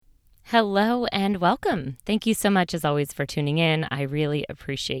Hello and welcome. Thank you so much, as always, for tuning in. I really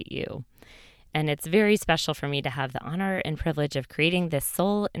appreciate you. And it's very special for me to have the honor and privilege of creating this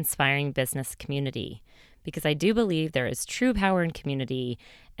soul inspiring business community because I do believe there is true power in community.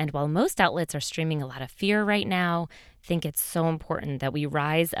 And while most outlets are streaming a lot of fear right now, I think it's so important that we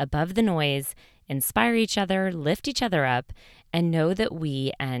rise above the noise, inspire each other, lift each other up, and know that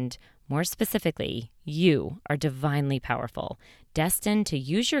we, and more specifically, you, are divinely powerful, destined to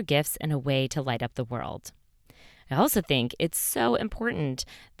use your gifts in a way to light up the world. I also think it's so important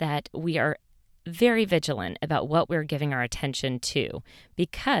that we are very vigilant about what we're giving our attention to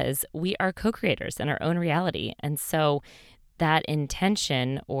because we are co-creators in our own reality. And so that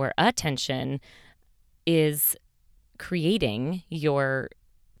intention or attention is creating your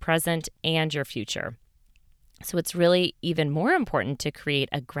present and your future. So it's really even more important to create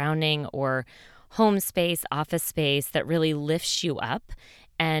a grounding or home space, office space that really lifts you up.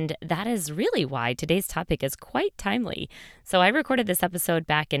 And that is really why today's topic is quite timely. So I recorded this episode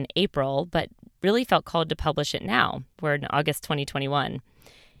back in April, but really felt called to publish it now. We're in August 2021.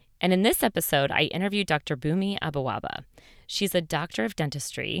 And in this episode, I interviewed Dr. Bumi Abawaba. She's a doctor of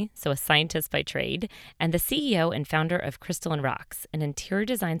dentistry, so a scientist by trade, and the CEO and founder of Crystalline Rocks, an interior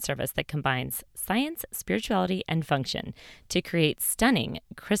design service that combines science, spirituality, and function to create stunning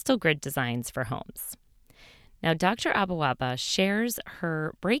crystal grid designs for homes. Now, Dr. Abawaba shares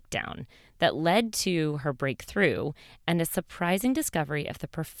her breakdown that led to her breakthrough and a surprising discovery of the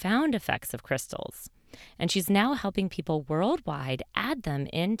profound effects of crystals. And she's now helping people worldwide add them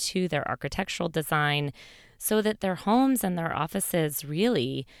into their architectural design so that their homes and their offices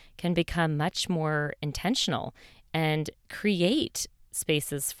really can become much more intentional and create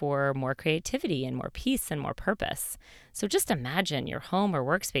spaces for more creativity and more peace and more purpose. So just imagine your home or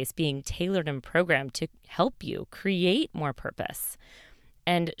workspace being tailored and programmed to help you create more purpose.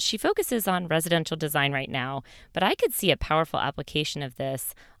 And she focuses on residential design right now, but I could see a powerful application of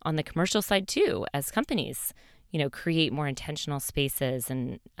this on the commercial side too, as companies, create more intentional spaces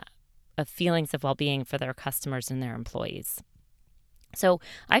and of feelings of well-being for their customers and their employees. So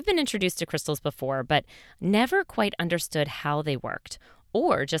I've been introduced to crystals before, but never quite understood how they worked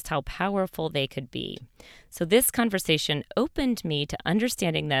or just how powerful they could be. So this conversation opened me to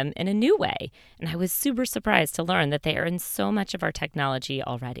understanding them in a new way, and I was super surprised to learn that they are in so much of our technology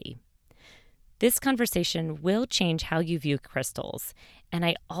already. This conversation will change how you view crystals, and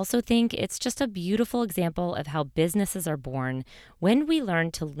I also think it's just a beautiful example of how businesses are born when we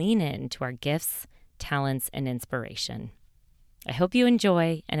learn to lean into our gifts, talents, and inspiration. I hope you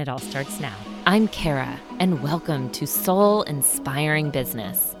enjoy, and it all starts now. I'm Kara, and welcome to Soul Inspiring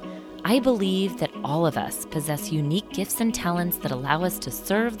Business. I believe that all of us possess unique gifts and talents that allow us to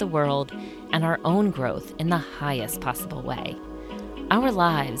serve the world and our own growth in the highest possible way. Our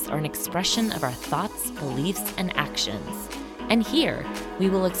lives are an expression of our thoughts, beliefs, and actions. And here, we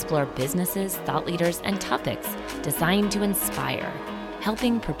will explore businesses, thought leaders, and topics designed to inspire,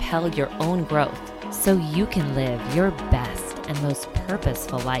 helping propel your own growth so you can live your best and most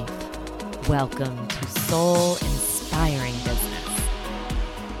purposeful life. Welcome to Soul Inspiring Business.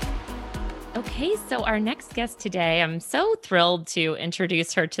 Okay, so our next guest today, I'm so thrilled to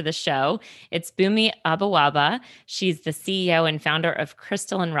introduce her to the show. It's Bumi Abawaba. She's the CEO and founder of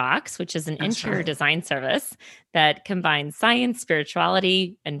Crystalline Rocks, which is an interior design service that combines science,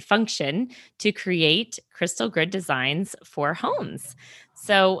 spirituality, and function to create crystal grid designs for homes.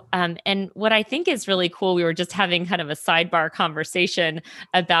 So, and what I think is really cool, we were just having kind of a sidebar conversation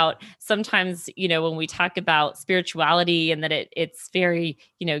about sometimes, when we talk about spirituality and that it's very,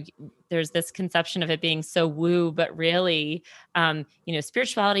 there's this conception of it being so woo, but really,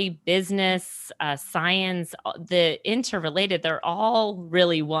 spirituality, business, science, the interrelated, they're all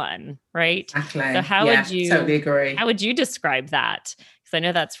really one, right? Exactly. So Totally agree. How would you describe that? Because I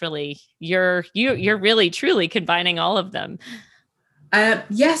know that's really, you're really truly combining all of them.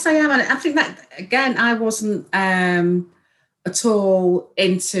 Yes, I am. And I think that, again, I wasn't at all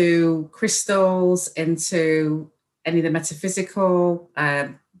into crystals, into any of the metaphysical,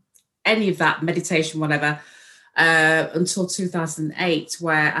 any of that, meditation, whatever, until 2008,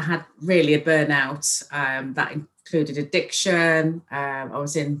 where I had really a burnout that included addiction. I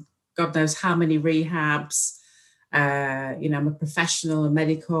was in God knows how many rehabs. I'm a professional, a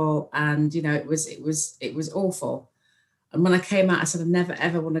medical, and it was awful. And when I came out, I said, I never,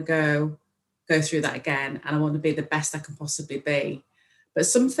 ever want to go through that again. And I want to be the best I can possibly be. But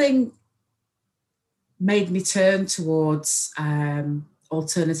something made me turn towards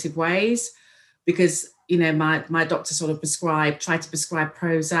alternative ways because, my doctor sort of tried to prescribe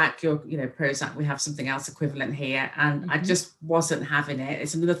Prozac. Prozac, we have something else equivalent here. And I just wasn't having it.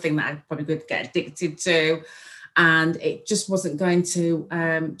 It's another thing that I probably could get addicted to. And it just wasn't going to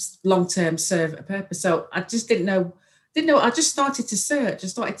long-term serve a purpose. So I just didn't know. I just started to search. I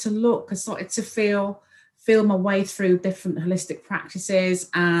started to look. I started to feel my way through different holistic practices.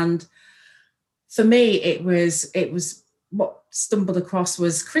 And for me, it was what stumbled across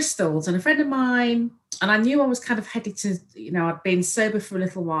was crystals. And a friend of mine, and I knew I was kind of headed to, I'd been sober for a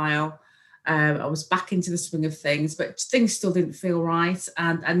little while. I was back into the swing of things, but things still didn't feel right.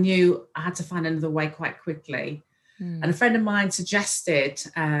 And I knew I had to find another way quite quickly. And a friend of mine suggested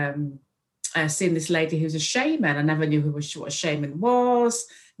seeing this lady who's a shaman. I never knew what a shaman was.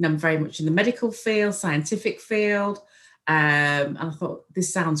 And I'm very much in the medical field, scientific field. And I thought,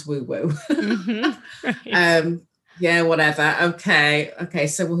 this sounds woo-woo. Right. Yeah, whatever. Okay.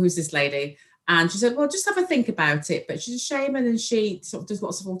 So, well, who's this lady? And she said, well, just have a think about it. But she's a shaman and she sort of does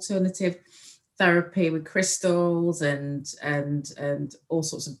lots of alternative therapy with crystals and all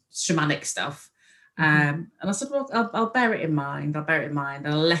sorts of shamanic stuff. And I said, well, I'll bear it in mind. And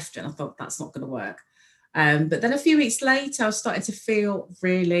I left it and I thought, that's not going to work. But then a few weeks later, I was starting to feel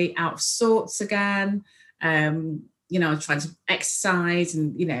really out of sorts again. Trying to exercise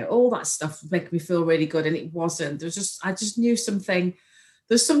and, all that stuff would make me feel really good. And it wasn't. I just knew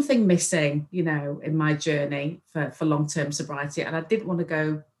there's something missing, in my journey for long-term sobriety. And I didn't want to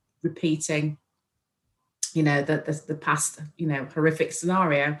go repeating, the past, horrific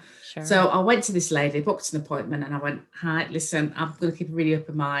scenario. Sure. So I went to this lady, booked an appointment, and I went, hi, listen, I'm going to keep a really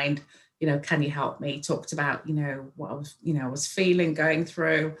open mind. Can you help me? Talked about, what I was feeling, going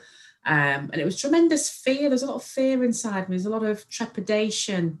through. And it was tremendous fear. There's a lot of fear inside me. There's a lot of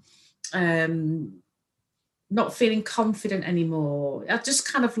trepidation, not feeling confident anymore. I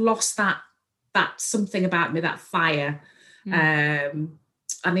just kind of lost that something about me, that fire. And,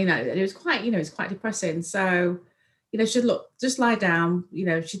 it was quite depressing. So, she said, look, just lie down.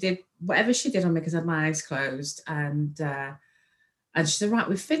 She did whatever she did on me because I had my eyes closed. And she said, right,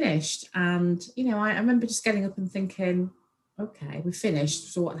 we've finished. And, I remember just getting up and thinking, okay, we're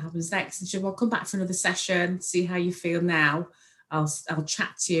finished. So what happens next? And she said, well, come back for another session, see how you feel now. I'll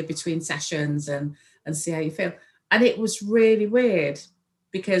chat to you between sessions and see how you feel. And it was really weird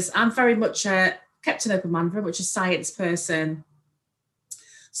because I'm very much kept an open mind, very much a science person.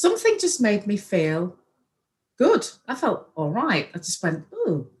 Something just made me feel good. I felt all right. I just went,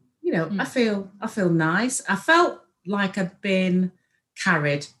 I feel nice. I felt like I'd been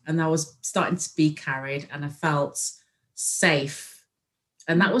carried and I was starting to be carried and I felt safe.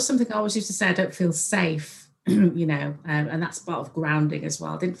 And that was something I always used to say, I don't feel safe, and that's part of grounding as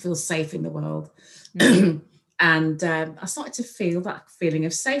well. I didn't feel safe in the world. And I started to feel that feeling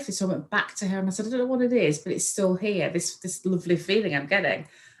of safety. So I went back to her and I said, I don't know what it is, but it's still here, this lovely feeling I'm getting.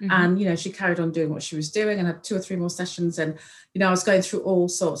 And, she carried on doing what she was doing and had 2 or 3 more sessions. And, I was going through all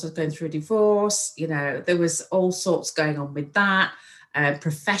sorts. I was going through a divorce, there was all sorts going on with that.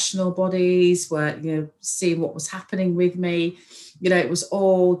 Professional bodies were, seeing what was happening with me. It was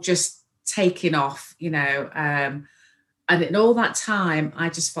all just taking off, and in all that time, I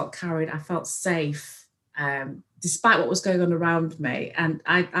just felt carried. I felt safe, despite what was going on around me. And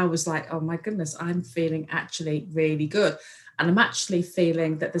I was like, oh my goodness, I'm feeling actually really good. And I'm actually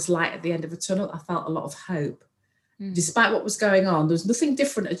feeling that there's light at the end of a tunnel. I felt a lot of hope. Despite what was going on, there was nothing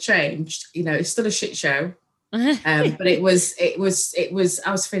different had changed. It's still a shit show. But it was,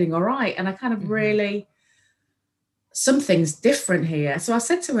 I was feeling all right. And I kind of really, something's different here. So I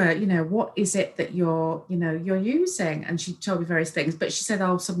said to her, what is it that you're using? And she told me various things, but she said,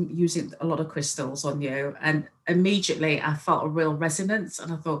 I'm using a lot of crystals on you. And immediately I felt a real resonance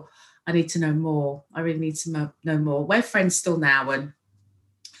and I thought, I need to know more. I really need to know more. We're friends still now.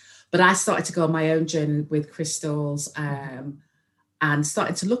 But I started to go on my own journey with crystals, and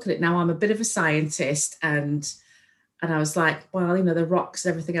started to look at it. Now I'm a bit of a scientist and I was like, well, the rocks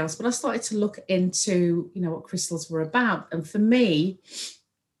and everything else. But I started to look into, what crystals were about. And for me,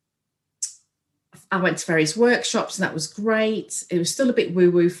 I went to various workshops and that was great. It was still a bit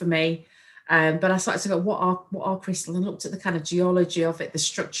woo-woo for me. But I started to go, what are crystals? And looked at the kind of geology of it, the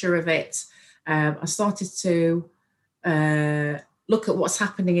structure of it. I started to look at what's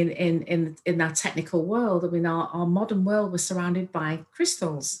happening in our technical world. I mean, our modern world, we're surrounded by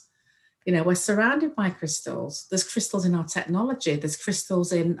crystals. We're surrounded by crystals. There's crystals in our technology. There's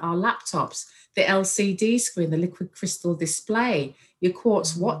crystals in our laptops, the LCD screen, the liquid crystal display, your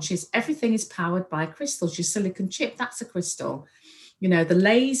quartz watches. Everything is powered by crystals. Your silicon chip, that's a crystal. The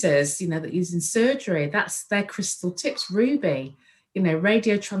lasers, that use in surgery, that's their crystal tips, ruby.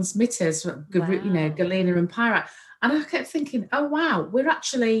 radio transmitters, Wow. galena and pyrite. And I kept thinking, oh wow,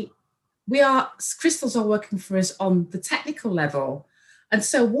 crystals are working for us on the technical level. And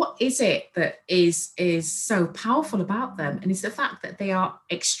so what is it that is so powerful about them? And it's the fact that they are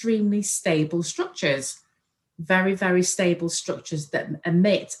extremely stable structures, very, very stable structures that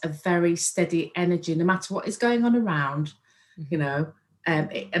emit a very steady energy, no matter what is going on around,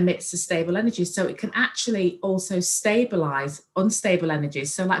 it emits a stable energy. So it can actually also stabilize unstable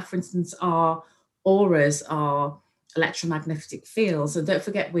energies. So like, for instance, our auras are electromagnetic fields. And don't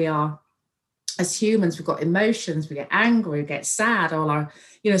forget, as humans, we've got emotions, we get angry, we get sad, all our,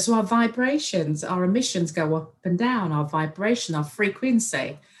 so our vibrations, our emissions go up and down, our vibration, our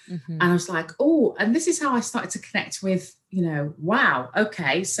frequency. Mm-hmm. And I was like, oh, and this is how I started to connect with, wow,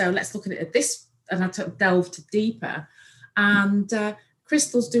 okay, so let's look at it at this. And I delved deeper. And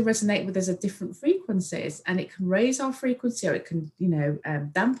crystals do resonate with us at different frequencies, and it can raise our frequency, or it can,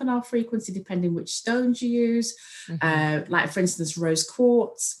 dampen our frequency depending which stones you use. Mm-hmm. Like, for instance, rose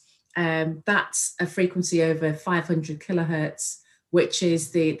quartz. That's a frequency over 500 kilohertz, which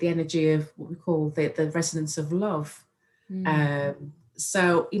is the energy of what we call the resonance of love.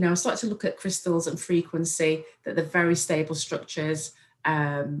 So, I started to look at crystals and frequency, that they're very stable structures,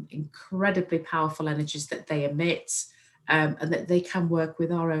 incredibly powerful energies that they emit, and that they can work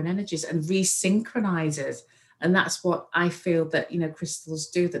with our own energies and resynchronize us. And that's what I feel that, crystals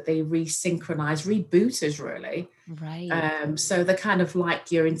do, that they resynchronize, reboot us, really. Right. So they're kind of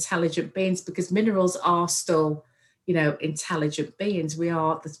like your intelligent beings, because minerals are still, intelligent beings.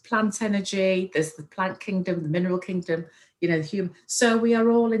 There's plant energy, there's the plant kingdom, the mineral kingdom, the human. So we are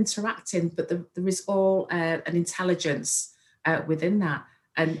all interacting, but there is all an intelligence within that,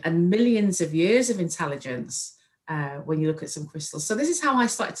 and millions of years of intelligence when you look at some crystals. So this is how I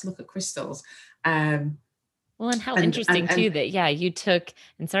started to look at crystals. Well, and how interesting too that, you took,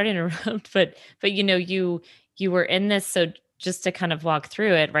 and sorry to interrupt, but you were in this. So just to kind of walk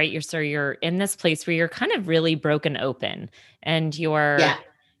through it, right? You're in this place where you're kind of really broken open, and you're,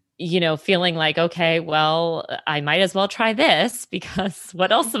 feeling like, okay, well, I might as well try this, because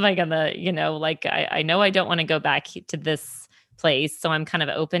what else am I gonna, I know I don't want to go back to this place. So I'm kind of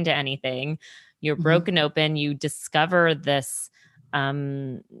open to anything. You're broken open. You discover this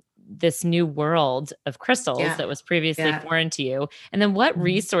new world of crystals that was previously foreign to you. And then what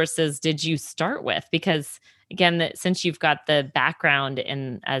resources did you start with? Because again, since you've got the background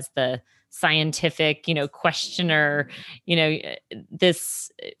as the scientific, questioner,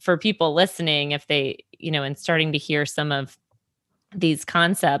 this, for people listening, if they, and starting to hear some of these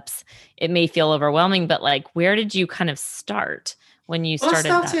concepts, it may feel overwhelming, but like, where did you kind of start when you started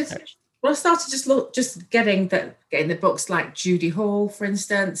that search? Well, I started just getting the books, like Judy Hall, for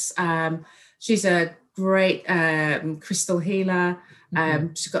instance. She's a great crystal healer.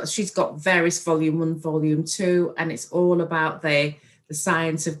 She's got various volume 1, volume 2, and it's all about the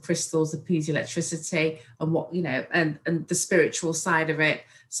science of crystals, the piezoelectricity, and what, and the spiritual side of it.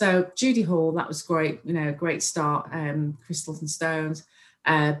 So Judy Hall, that was great, great start. Crystals and stones.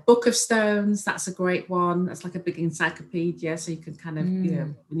 Book of Stones, that's a great one. That's like a big encyclopedia, so you can kind of,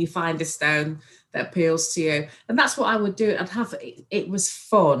 when you find a stone that appeals to you, and that's what I would do. It was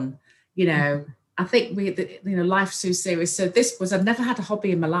fun, I think life's too serious. So I've never had a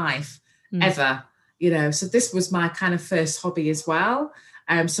hobby in my life ever, so this was my kind of first hobby as well.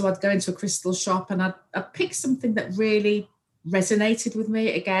 So I'd go into a crystal shop, and I'd pick something that really resonated with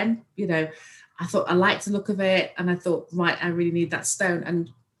me. Again, I thought I liked the look of it, and I thought, right, I really need that stone.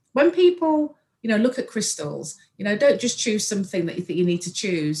 And when people, look at crystals, don't just choose something that you think you need to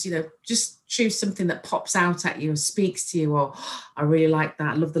choose, just choose something that pops out at you or speaks to you, or I really like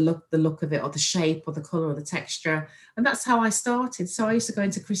that. I love the look of it, or the shape, or the color, or the texture. And that's how I started. So I used to go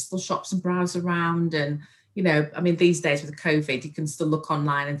into crystal shops and browse around, and, these days with COVID, you can still look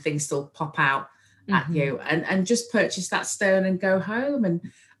online and things still pop out at you, and just purchase that stone and go home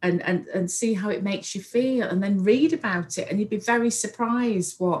and see how it makes you feel, and then read about it, and you'd be very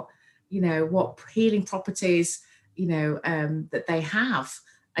surprised what healing properties that they have,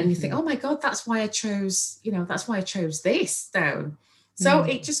 and you think, oh my God, that's why I chose this stone. So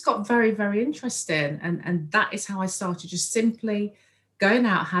it just got very, very interesting, and that is how I started, just simply going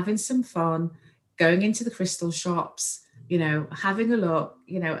out, having some fun, going into the crystal shops, having a look,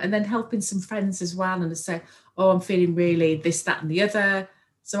 and then helping some friends as well, and to say, oh, I'm feeling really this, that, and the other.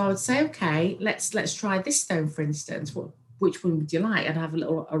 So I would say, okay, let's try this stone, for instance. Which one would you like? And I have a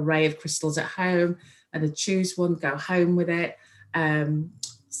little array of crystals at home, and I'd choose one, go home with it.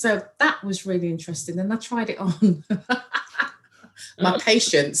 So that was really interesting. And I tried it on. My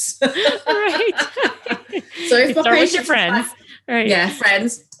patience. Right. So if you start with your friends. Right. Yeah,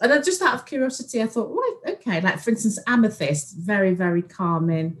 friends. And then just out of curiosity, I thought, right, okay, like for instance, amethyst, very, very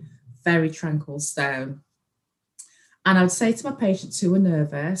calming, very tranquil stone. And I would say to my patients who are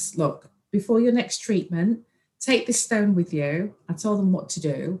nervous, look, before your next treatment, take this stone with you. I told them what to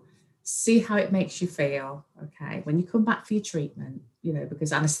do. See how it makes you feel. Okay. When you come back for your treatment,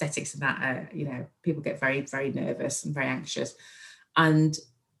 because anesthetics and that, people get very, very nervous and very anxious. And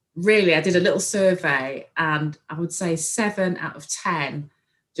really, I did a little survey, and I would say 7 out of 10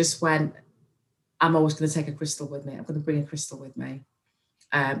 just went, I'm always going to take a crystal with me. I'm going to bring a crystal with me.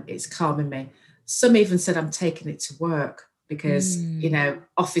 It's calming me. Some even said I'm taking it to work because,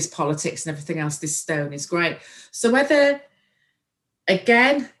 office politics and everything else, this stone is great. So whether,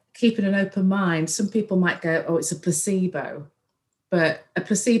 again, keeping an open mind, some people might go, oh, it's a placebo. But a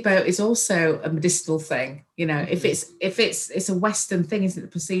placebo is also a medicinal thing. If it's a Western thing, isn't it, a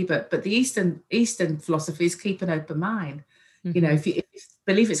placebo? But the Eastern philosophy is keep an open mind. If you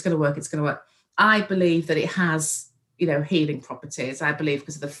believe it's going to work, it's going to work. I believe that it has healing properties. I believe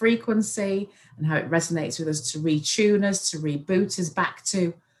because of the frequency and how it resonates with us, to retune us, to reboot us back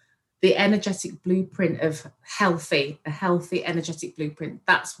to the energetic blueprint of a healthy energetic blueprint.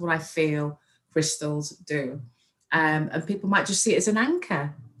 That's what I feel crystals do. And people might just see it as an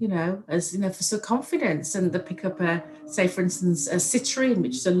anchor, for some confidence. And they pick up say, for instance, a citrine,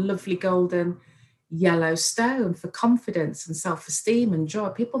 which is a lovely golden yellow stone for confidence and self-esteem and joy.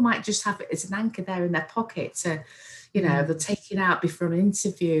 People might just have it as an anchor there in their pocket to, they're taking out before an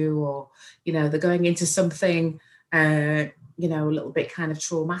interview, or, they're going into something, a little bit kind of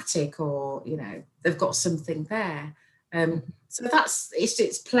traumatic, or, they've got something there. So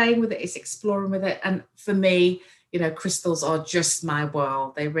it's playing with it, it's exploring with it. And for me, crystals are just my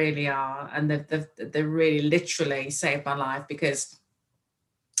world. They really are. And they've really literally saved my life, because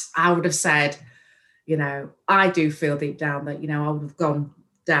I would have said, I do feel deep down that, I would have gone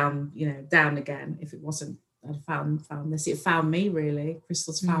down, down again if it wasn't. I'd found this. It found me, really.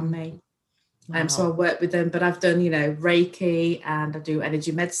 Crystals found me. Wow. So I work with them, but I've done, Reiki, and I do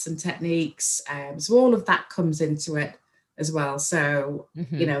energy medicine techniques. So all of that comes into it as well. So,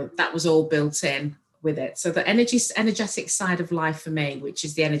 that was all built in with it. So the energetic side of life for me, which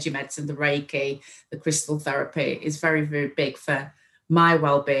is the energy medicine, the Reiki, the crystal therapy, is very, very big for my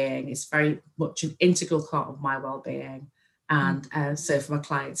well-being. It's very much an integral part of my well-being, and so for my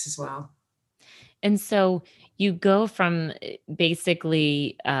clients as well. And so you go from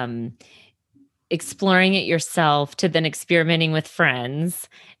basically exploring it yourself to then experimenting with friends,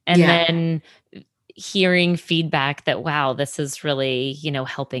 and then hearing feedback that, wow, this is really,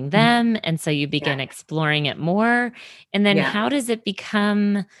 helping them. And so you begin exploring it more. And then how does it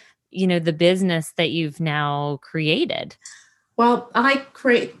become, the business that you've now created? Well, I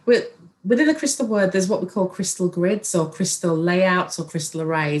create within the crystal word, there's what we call crystal grids, or crystal layouts, or crystal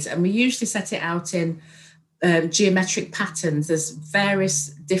arrays. And we usually set it out in geometric patterns. There's various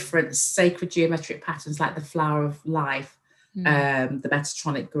different sacred geometric patterns, like the flower of life, the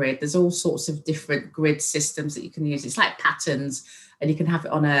Metatronic grid. There's all sorts of different grid systems that you can use. It's like patterns, and you can have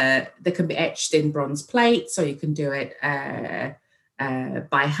it they can be etched in bronze plates, or you can do it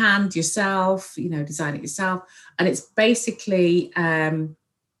by hand yourself, design it yourself. And it's basically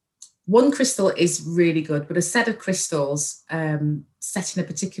one crystal is really good, but a set of crystals set in a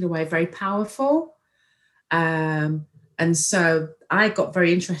particular way, very powerful. And so I got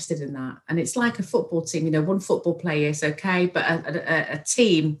very interested in that. And it's like a football team, one football player is okay, but a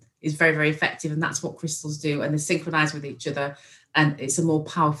team is very, very effective. And that's what crystals do. And they synchronize with each other, and it's a more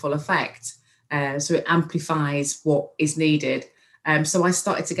powerful effect. So it amplifies what is needed. So I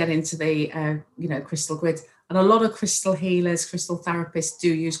started to get into the, crystal grids. And a lot of crystal healers, crystal therapists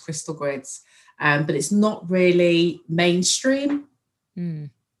do use crystal grids, but it's not really mainstream.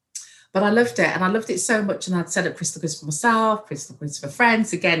 But I loved it, and I loved it so much. And I'd set up crystal grids for myself, crystal grids for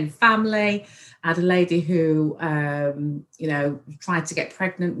friends, again, family. I had a lady who, tried to get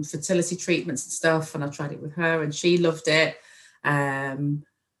pregnant with fertility treatments and stuff, and I tried it with her, and she loved it.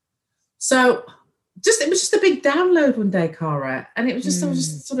 So it was just a big download one day, Cara, and it was just I was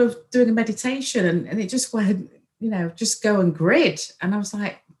just sort of doing a meditation, and it just went, just go and grid, and I was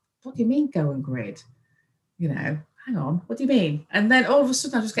like, what do you mean go and grid? Hang on, what do you mean? And then all of a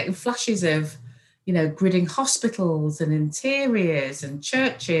sudden I was getting flashes of, gridding hospitals and interiors and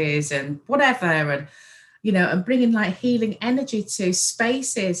churches and whatever, and, and bringing like healing energy to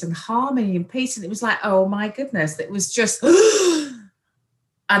spaces and harmony and peace. And it was like, oh my goodness, it was just, and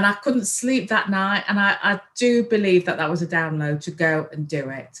I couldn't sleep that night. And I do believe that was a download to go and do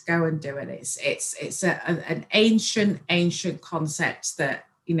it, It's an ancient concept that,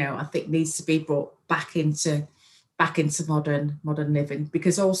 I think needs to be brought back into back into modern living,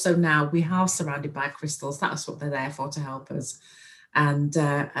 because also now we are surrounded by crystals. That's what they're there for, to help us. And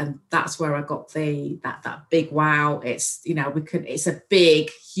that's where I got that big wow. It's, it's a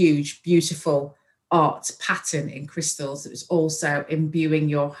big, huge, beautiful art pattern in crystals. It's also imbuing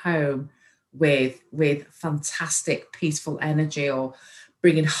your home with fantastic peaceful energy, or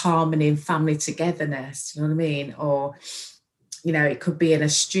bringing harmony and family togetherness, you know what I mean? Or, it could be in a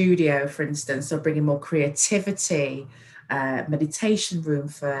studio, for instance, or bringing more creativity, meditation room,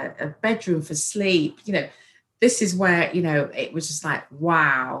 for a bedroom for sleep. This is where, it was just like,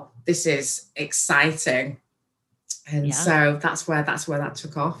 wow, this is exciting. And so that's where that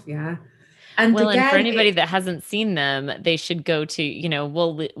took off. Yeah. And well, again, and for anybody that hasn't seen them, they should go to,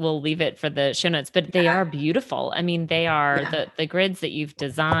 we'll leave it for the show notes, but they are beautiful. I mean, they are the grids that you've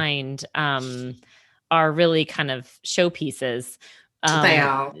designed are really kind of showpieces. They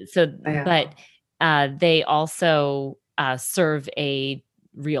are. But they also serve a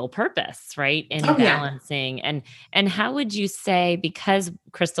real purpose, right? In balancing. And how would you say, because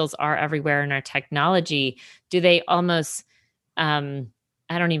crystals are everywhere in our technology, do they almost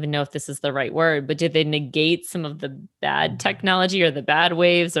I don't even know if this is the right word, but did they negate some of the bad technology or the bad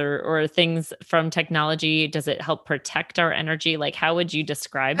waves or things from technology? Does it help protect our energy? Like, how would you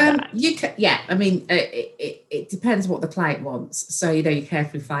describe that? I mean, it depends what the client wants. So, you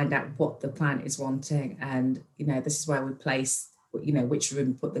carefully find out what the client is wanting. And, this is where we place, which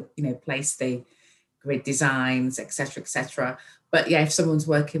room put place the grid designs, etc. But yeah, if someone's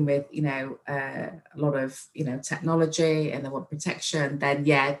working with, a lot of, technology, and they want protection, then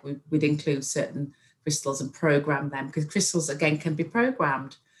we'd include certain crystals and program them, because crystals, again, can be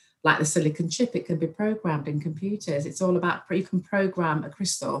programmed. Like the silicon chip, it can be programmed in computers. It's all about, you can program a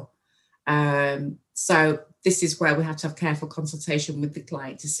crystal. So this is where we have to have careful consultation with the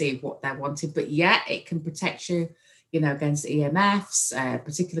client to see what they're wanting. But it can protect you, against EMFs,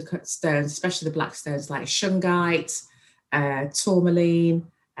 particular stones, especially the black stones like shungite, tourmaline.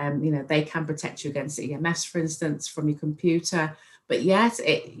 They can protect you against EMFs, for instance, from your computer. But yet,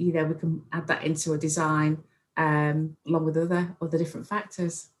 we can add that into a design along with other different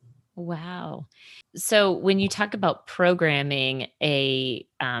factors. Wow. So when you talk about programming a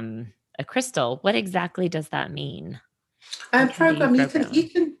crystal, what exactly does that mean? Program,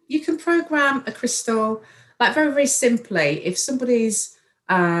 you can program a crystal, like, very, very simply. If somebody's,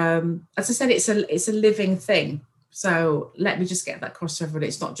 as I said, it's a living thing. So let me just get that across to everybody.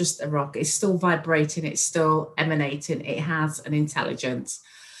 It's not just a rock. It's still vibrating. It's still emanating. It has an intelligence.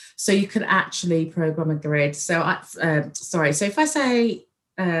 So you can actually program a grid. So So if I say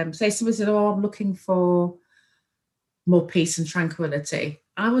somebody said, "Oh, I'm looking for more peace and tranquility,"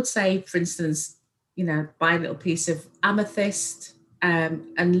 I would say, for instance, buy a little piece of amethyst,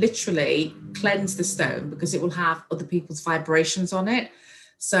 and literally cleanse the stone, because it will have other people's vibrations on it.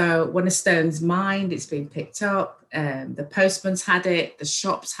 So when a stone's mined, it's been picked up, the postman's had it, the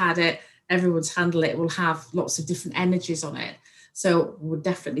shop's had it, everyone's handled it. It will have lots of different energies on it. So we'll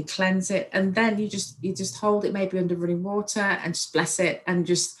definitely cleanse it. And then you just hold it maybe under running water and just bless it, and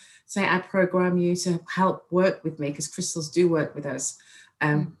just say, I program you to help work with me, because crystals do work with us.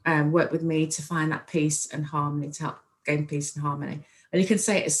 Work with me to find that peace and harmony, to help gain peace and harmony. And you can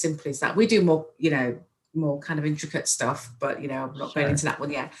say it as simply as that. We do more kind of intricate stuff, but I'm not going into that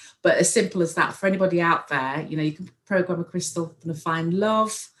one yet. But as simple as that, for anybody out there, you can program a crystal to find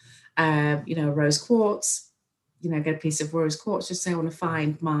love, rose quartz, get a piece of rose quartz, just say, I want to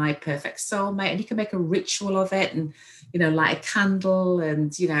find my perfect soulmate. And you can make a ritual of it, and light a candle,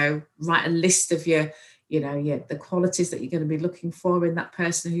 and write a list of your the qualities that you're going to be looking for in that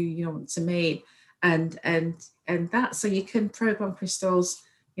person who you want to meet, and that, so you can program crystals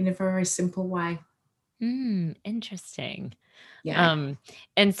in a very simple way. Interesting. Yeah.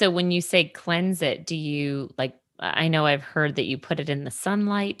 And so when you say cleanse it, do you, like, I know I've heard that you put it in the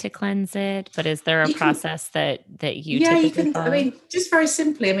sunlight to cleanse it, but is there a process that you typically you can. follow? I mean, just very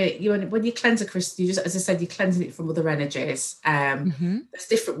simply. I mean, when you cleanse a crystal, you just, as I said, you're cleansing it from other energies. There's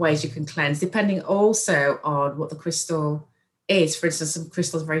different ways you can cleanse, depending also on what the crystal is. For instance, some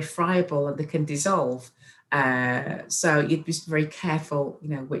crystals are very friable and they can dissolve. So you'd be very careful,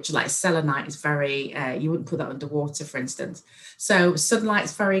 which, like selenite is very, you wouldn't put that underwater, for instance. So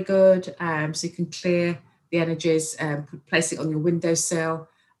sunlight's very good. So you can clear the energies, place it on your windowsill,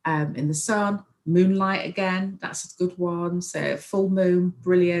 in the sun. Moonlight, again, that's a good one. So full moon,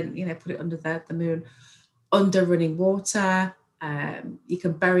 brilliant. Put it under the moon, under running water. You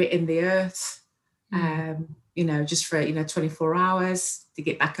can bury it in the earth, just for 24 hours to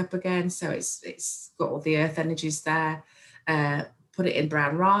get back up again. So it's got all the earth energies there. Put it in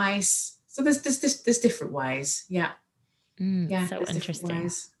brown rice. So there's different ways. Yeah. Yeah. So There's different interesting.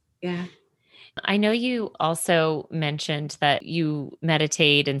 ways. Yeah. I know you also mentioned that you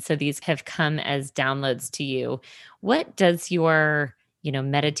meditate, and so these have come as downloads to you. What does your,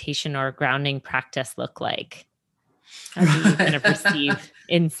 meditation or grounding practice look like? How do you kind of Right. receive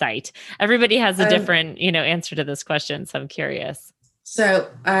insight? Everybody has a um, different, answer to this question, so I'm curious.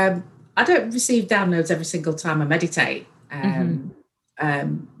 so I don't receive downloads every single time I meditate. Mhm.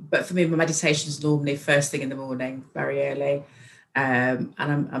 But for me, my meditation is normally first thing in the morning, very early. And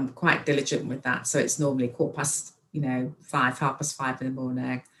I'm quite diligent with that. So it's normally 5:15, 5:30 in the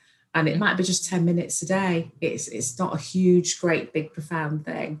morning. And it Mm, might be just 10 minutes a day. It's not a huge, great, big, profound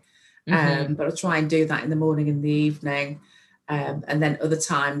thing. mhm. But I'll try and do that in the morning and the evening. And then other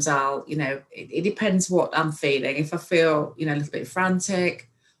times it depends what I'm feeling. If I feel, a little bit frantic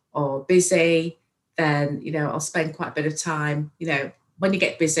or busy, then, I'll spend quite a bit of time, when you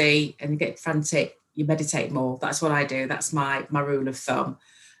get busy and you get frantic, you meditate more. That's what I do. That's my rule of thumb.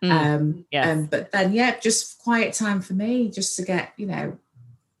 Mm, yes. But then, yeah, just quiet time for me, just to get a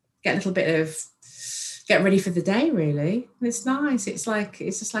little bit of get ready for the day. Really, and it's nice. It's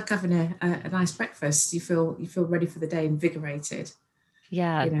just like having a nice breakfast. You feel ready for the day, invigorated.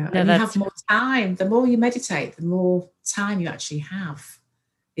 Yeah. No, And you have that's more time. The more you meditate, the more time you actually have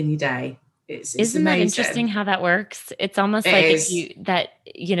in your day. It's Isn't that interesting amazing. how that works? It's almost It like is.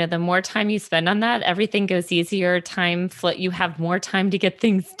 the more time you spend on that, everything goes easier. You have more time to get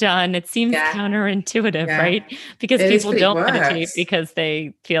things done. It seems Yeah, counterintuitive, yeah. right? Because It is, people but it don't meditate works. because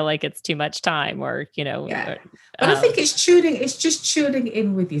they feel like it's too much time or, Yeah. But I think it's just tuning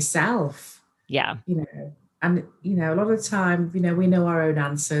in with yourself, yeah. you know. And a lot of the time, we know our own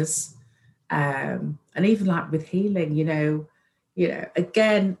answers. And even like with healing,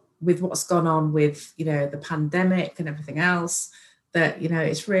 again, with what's gone on with, the pandemic and everything else, that,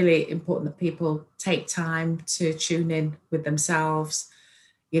 it's really important that people take time to tune in with themselves.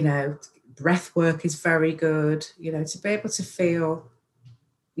 You know, breath work is very good, to be able to feel,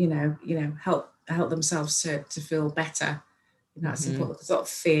 help themselves to feel better. It's Mhm. important. There's a lot of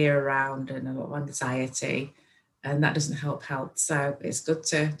fear around and a lot of anxiety, and that doesn't help health. So it's good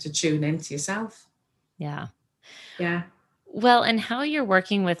to tune into yourself. Yeah. Yeah. Well, and how you're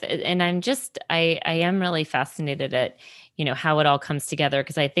working with it, and I am really fascinated at, how it all comes together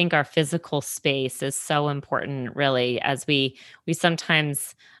because I think our physical space is so important really as we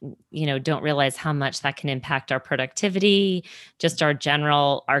sometimes, don't realize how much that can impact our productivity, just our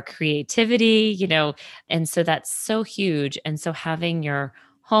creativity, and so that's so huge. And so having your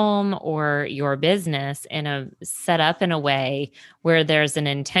home or your business set up in a way where there's an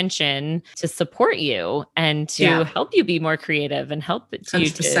intention to support you and to Yeah. help you be more creative and help you to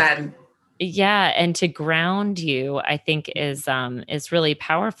 100%. yeah, and to ground you, I think is really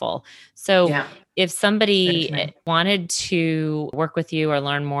powerful. So Yeah. if somebody Definitely. wanted to work with you or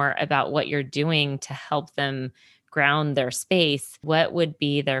learn more about what you're doing to help them ground their space, what would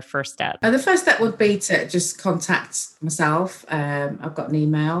be their first step? The first step would be to just contact myself. I've got an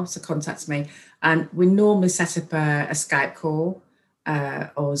email, so contact me. And we normally set up a Skype call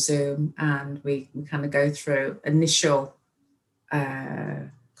or Zoom, and we kind of go through initial uh,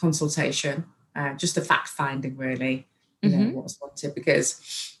 consultation, just the fact finding, really, Mhm. what's wanted,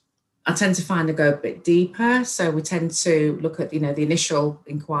 because I tend to find I go a bit deeper. So we tend to look at, the initial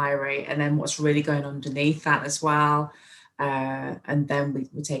inquiry and then what's really going underneath that as well. And then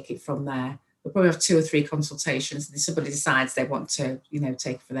we take it from there. We'll probably have 2 or 3 consultations, and if somebody decides they want to,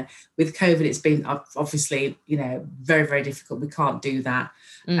 take it from there. With COVID, it's been obviously, very, very difficult. We can't do that.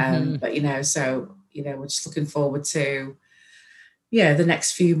 Mhm. But, so, we're just looking forward to, yeah, the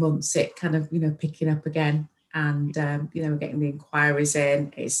next few months, it kind of, picking up again. And, getting the inquiries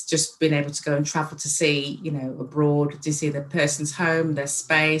in. It's just being able to go and travel to see, abroad, to see the person's home, their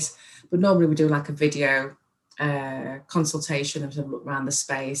space. But normally we do like a video consultation and sort of look around the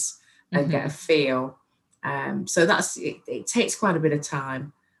space and get a Mhm. feel. So it takes quite a bit of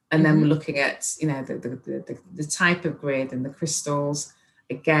time. And then we're Mhm. looking at, the type of grid and the crystals.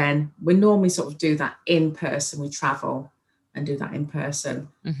 Again, we normally sort of do that in person. We travel and do that in person.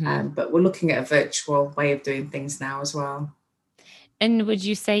 Mhm. But we're looking at a virtual way of doing things now as well. And would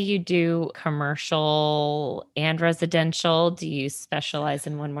you say you do commercial and residential? Do you specialize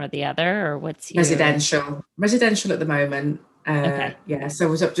in one more or the other, or what's your Residential at the moment. Okay, Yeah, so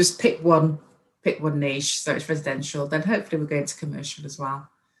we'll just pick one niche. So it's residential. Then hopefully we're going to commercial as well,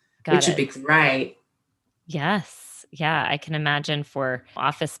 got which would it. be great. Yes. Yeah, I can imagine for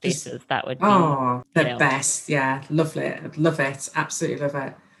office Just spaces that would be, the best. Yeah, lovely it. Love it. Absolutely love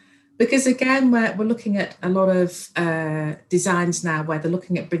it. Because again, we're looking at a lot of designs now where they're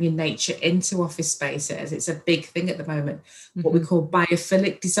looking at bringing nature into office spaces. It's a big thing at the moment, what we call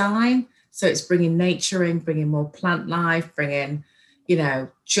biophilic design. So it's bringing nature in, bringing more plant life, bringing,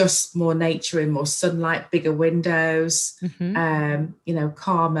 just more nature in, more sunlight, bigger windows,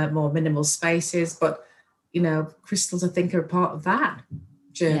 calmer, more minimal spaces. But, crystals, I think, are a part of that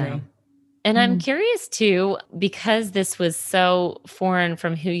journey. Yeah. And I'm curious too, because this was so foreign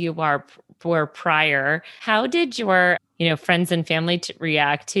from who you were prior, how did your, friends and family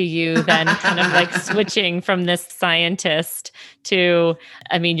react to you then kind of like switching from this scientist to,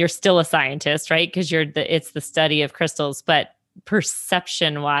 I mean, you're still a scientist, right? Because it's the study of crystals, but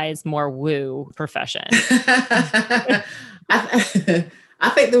perception wise, more woo profession. I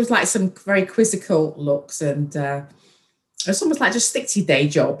think there was like some very quizzical looks, and it's almost like just stick to your day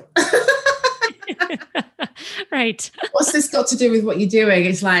job. Right. What's this got to do with what you're doing?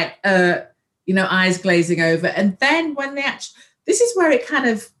 It's like, eyes glazing over. And then when this is where it kind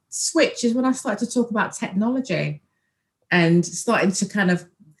of switches, when I started to talk about technology and starting to kind of,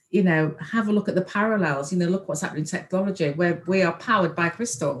 have a look at the parallels, look what's happening in technology, where we are powered by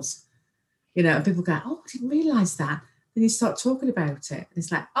crystals, and people go, oh, I didn't realize that. Then you start talking about it. And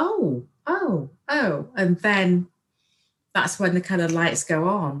it's like, oh. And then that's when the kind of lights go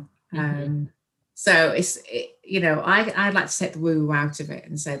on. So I'd like to take the woo out of it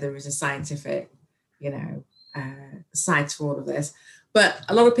and say there is a scientific, side to all of this. But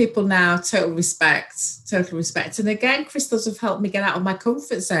a lot of people now, total respect. And again, crystals have helped me get out of my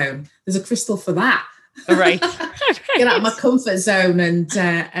comfort zone. There's a crystal for that. Right. Get out of my comfort zone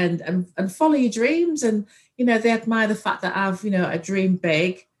and follow your dreams. And, they admire the fact that I dream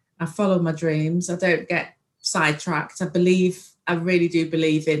big. I follow my dreams. I don't get sidetracked. I really do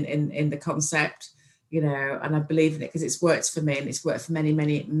believe in the concept, and I believe in it because it's worked for me and it's worked for many,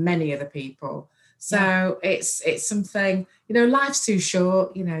 many, many other people. So it's something, life's too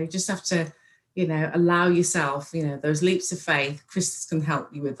short, you just have to, allow yourself, those leaps of faith. Crystals can help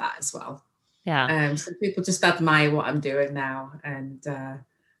you with that as well. Yeah. So people just admire what I'm doing now. And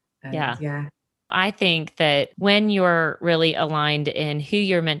yeah. I think that when you're really aligned in who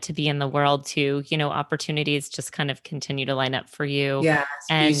you're meant to be in the world too, opportunities just kind of continue to line up for you. Yeah,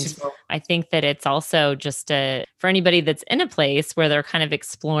 and beautiful. I think that it's also just for anybody that's in a place where they're kind of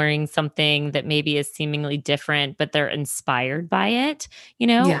exploring something that maybe is seemingly different, but they're inspired by it,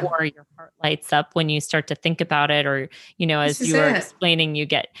 or your heart lights up when you start to think about it, or, as you were explaining, you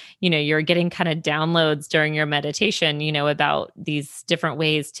get, you're getting kind of downloads during your meditation, about these different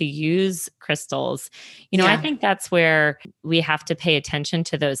ways to use crystals. I think that's where we have to pay attention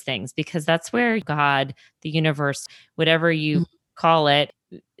to those things, because that's where God, the universe, whatever you call it,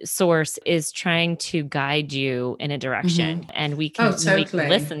 source is trying to guide you in a direction. And we can, we can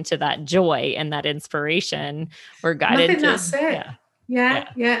listen to that joy and that inspiration. We're guided. I think that's it. Yeah.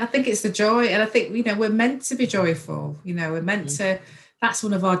 I think it's the joy. And I think, we're meant to be joyful. We're meant to, that's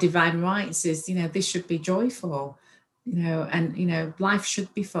one of our divine rights is, this should be joyful, and, life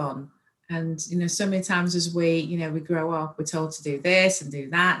should be fun. And, so many times as we grow up, we're told to do this and do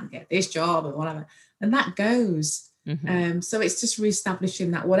that and get this job and whatever. And that goes. So it's just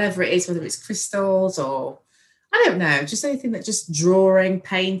reestablishing that, whatever it is, whether it's crystals or, I don't know, just anything that just drawing,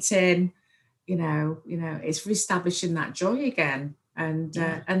 painting, it's reestablishing that joy again. And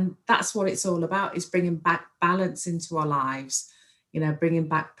that's what it's all about, is bringing back balance into our lives, bringing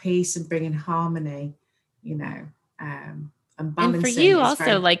back peace and bringing harmony, and balancing. And for you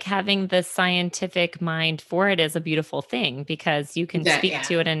also, like having the scientific mind for it is a beautiful thing, because you can speak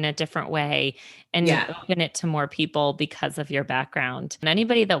to it in a different way and open it to more people because of your background. And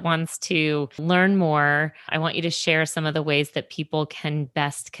anybody that wants to learn more, I want you to share some of the ways that people can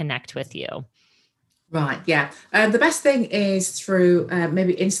best connect with you. Right, yeah. The best thing is through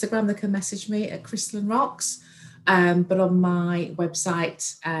maybe Instagram. They can message me at Crystal and Rocks. But on my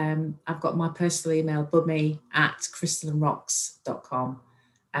website, I've got my personal email, bummy@crystalandrocks.com.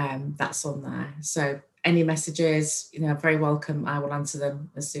 That's on there. So any messages, very welcome. I will answer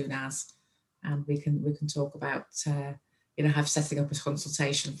them as soon as, and we can talk about, setting up a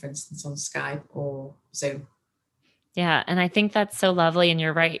consultation, for instance, on Skype or Zoom. Yeah. And I think that's so lovely. And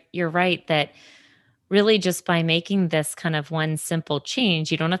you're right. You're right that really just by making this kind of one simple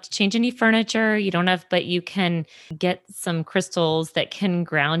change, you don't have to change any furniture. But you can get some crystals that can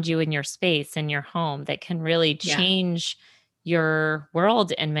ground you in your space, in your home, that can really change your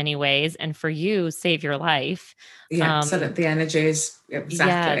world in many ways. And for you, save your life. So that the energies,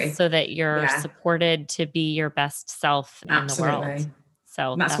 exactly. Yeah, so that you're supported to be your best self in the world.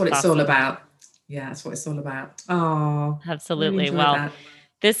 So that's what it's all about. Yeah, that's what it's all about. Oh, absolutely. Really well, that.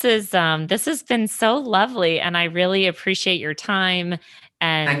 This has been so lovely, and I really appreciate your time.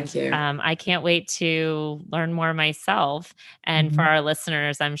 And Thank you. I can't wait to learn more myself. And for Mhm. our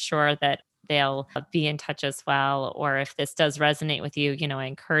listeners, I'm sure that they'll be in touch as well. Or if this does resonate with you, I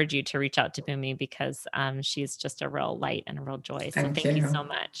encourage you to reach out to Boomy because she's just a real light and a real joy. So Thank thank you you. so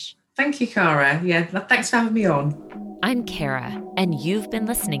much. Thank you, Cara. Yeah, thanks for having me on. I'm Kara, and you've been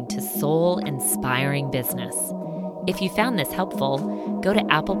listening to Soul Inspiring Business. If you found this helpful, go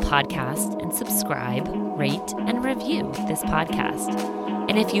to Apple Podcast and subscribe, rate, and review this podcast.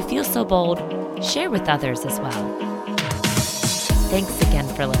 And if you feel so bold, share with others as well. Thanks again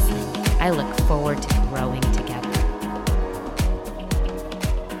for listening. I look forward to growing together.